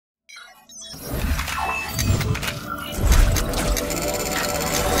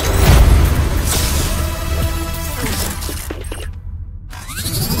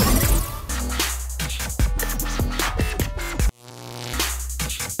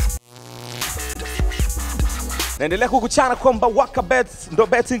Naendelea kukuchana kwamba Wakabet ndo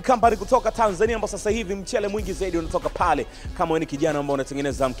betting company kutoka Tanzania ambao sasa hivi mchele mwingi zaidi unatoka pale. Kama wewe ni kijana ambao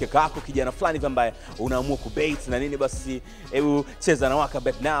unatengeneza mkeka wako, kijana fulani ambaye unaamua kubet na nini, basi hebu cheza na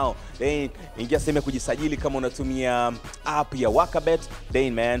Wakabet now. Ingia sehemu kujisajili kama unatumia app ya Wakabet.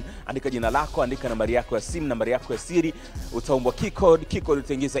 Man, andika jina lako, andika nambari yako ya simu, nambari yako ya siri, utaombwa key code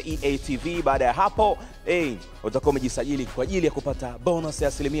utaingiza EATV. Baada ya hapo utakuwa umejisajili kwa ajili ya kupata bonus ya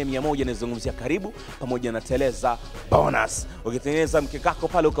 100%. Nazungumzia karibu pamoja na teleza bonus. Ukitengeneza mkeka wako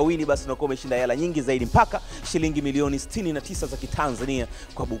pale ukawini, basi unakuwa umeshinda hela nyingi zaidi mpaka shilingi milioni 69 za Kitanzania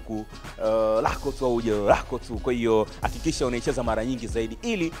kwa buku lako tu au ujio lako tu. Kwa hiyo hakikisha unaicheza mara nyingi zaidi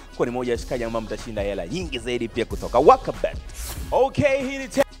ili kwa ni moja shikaji ambao mtashinda hela nyingi zaidi pia kutoka Wakabet. Okay, hii ni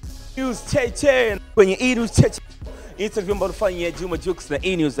News CHECHE. Kwenye News CHECHE interview ambayo alifanya Juma Jux na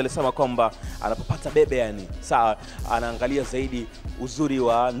News, alisema kwamba anapopata bebe, yani sawa, anaangalia zaidi uzuri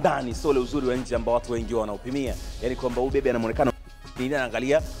wa ndani, sio ule uzuri wa nje ambao watu wengi wanaupimia. Yani kwamba huyu bebe anaonekana ni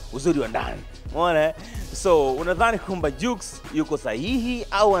anaangalia uzuri wa ndani. Unaona? So, unadhani kwamba Jux yuko sahihi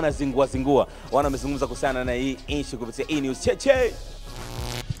au anazingua? Wamezungumza kuhusiana na hii issue kupitia News CHECHE.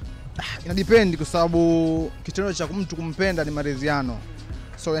 Ina depend kwa sababu kitendo cha mtu kumpenda ni maridhiano.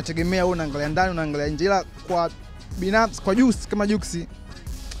 So inategemea wewe unaangalia ndani unaangalia nje, ila kwa binafsi kwa Jux kama Jux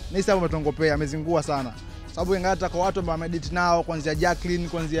ni sababu umetongopea, amezingua sana. Sababu ingata kwa watu ambao wamedate nao kuanzia Jacqueline,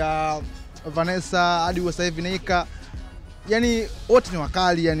 kuanzia Vanessa hadi sasa hivi Nika, yani wote ni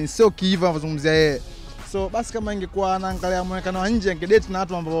wakali, yani sio kiiva anazungumzia yeye. So basi kama ingekuwa anaangalia muonekano wa nje, angedate na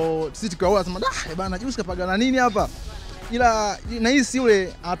watu ambao sisi kwa wao nasema bana Jux kapagana nini hapa. Ila nahisi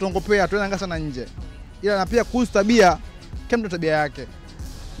yule atongopea tunaanga sana nje. Ila na pia kuhusu tabia, kama tabia yake.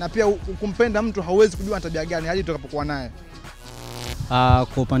 Na pia kumpenda mtu hauwezi kujua tabia gani hadi utakapokuwa naye. Kwa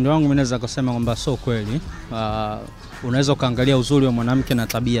upande wangu mimi naweza kusema kwamba sio kweli. Unaweza kaangalia uzuri wa mwanamke na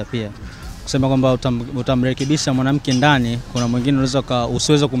tabia pia. Kusema kwamba utamrekebisha mwanamke ndani, kuna mwingine unaweza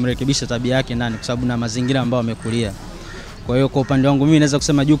usiweze kumrekebisha tabia yake ndani kwa sababu na mazingira ambayo amekulia. Kwa hiyo kwa upande wangu mimi naweza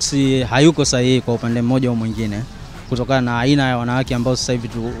kusema Jux hayuko sahihi kwa upande mmoja au mwingine, kutokana na aina ya wanawake ambao sasa hivi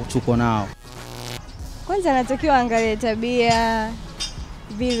tuko nao. Kwanza anatakiwa angalie tabia,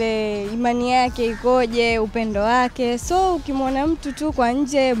 vile imani yake ikoje, upendo wake. So ukimwona mtu tu kwa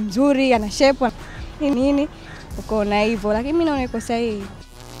nje mzuri, ana shape nini, ukoona hivyo, lakini mimi naona iko sahihi.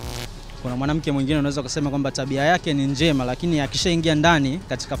 Kuna mwanamke mwingine unaweza kusema kwamba tabia yake ni njema, lakini akishaingia ndani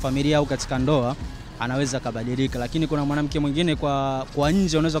katika familia au katika ndoa anaweza kubadilika. Lakini kuna mwanamke mwingine kwa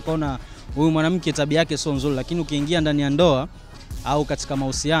nje unaweza kuona huyu mwanamke tabia yake sio nzuri, lakini ukiingia ndani ya ndoa au katika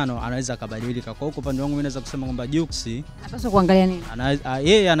mahusiano anaweza kubadilika. Kwa hiyo kwa upande wangu mimi naweza kusema kwamba Jux anapaswa kuangalia nini?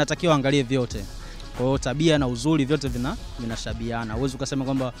 Yeye anatakiwa angalie vyote. Kwa hiyo tabia na uzuri vyote vinashabiana. Uwezo ukasema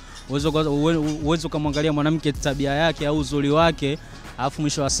kwamba uwezo kumwangalia mwanamke tabia yake au uzuri wake, alafu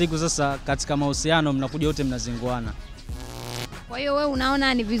mwisho wa siku sasa katika mahusiano mnakuja wote mnazinguana. Kwa hiyo wewe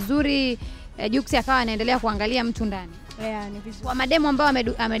unaona ni vizuri Jux akawa anaendelea kuangalia mtu ndani? Yeah, ni vizuri. Kwa mademo ambao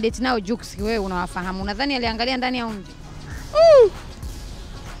amedate nao Jux, wewe unawafahamu, unadhani aliangalia ndani au nje?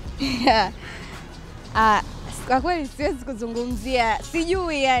 Kwa kweli siwezi kuzungumzia,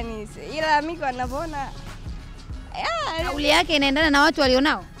 sijui yani, ila mimi kwa ninavyoona kauli yake inaendana na watu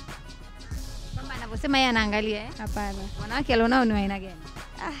walionao. Kama anavyosema yeye anaangalia Hapana. Wanawake walionao ni wa aina gani?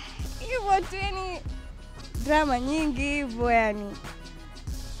 Hivyo tu, yani drama nyingi hivyo yani.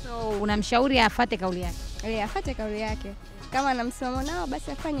 So unamshauri afuate kauli yake? Afuate kauli yake. Kama anamsimama nao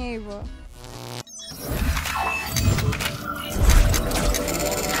basi afanye hivyo.